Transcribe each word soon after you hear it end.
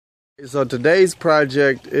So today's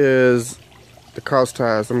project is the cross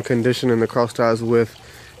ties. I'm conditioning the cross ties with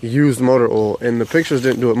used motor oil, and the pictures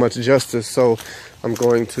didn't do it much justice, so I'm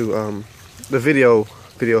going to the video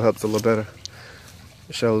helps a little better.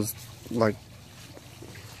 It shows like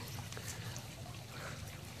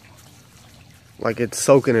it's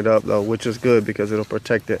soaking it up though, which is good because it'll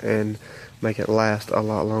protect it and make it last a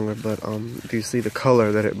lot longer. But do you see the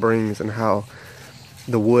color that it brings and how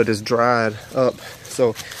the wood is dried up?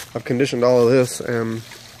 So I've conditioned all of this and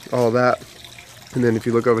all of that, and then if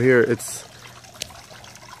you look over here, it's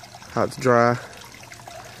how it's dry,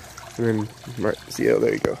 and then right, see, oh,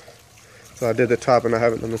 there you go. So I did the top and I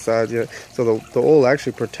haven't done the sides yet. So the oil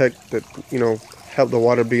actually protect it, you know, help the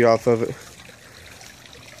water bead off of it.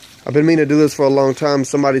 I've been meaning to do this for a long time.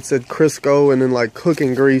 Somebody said Crisco and then like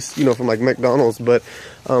cooking grease, you know, from like McDonald's, but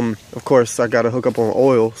of course I got to hook up on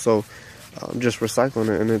oil, so I'm just recycling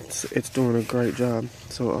it, and it's doing a great job.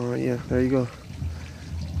 So yeah, there you go.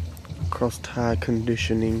 Cross tie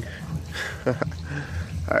conditioning. All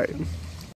right.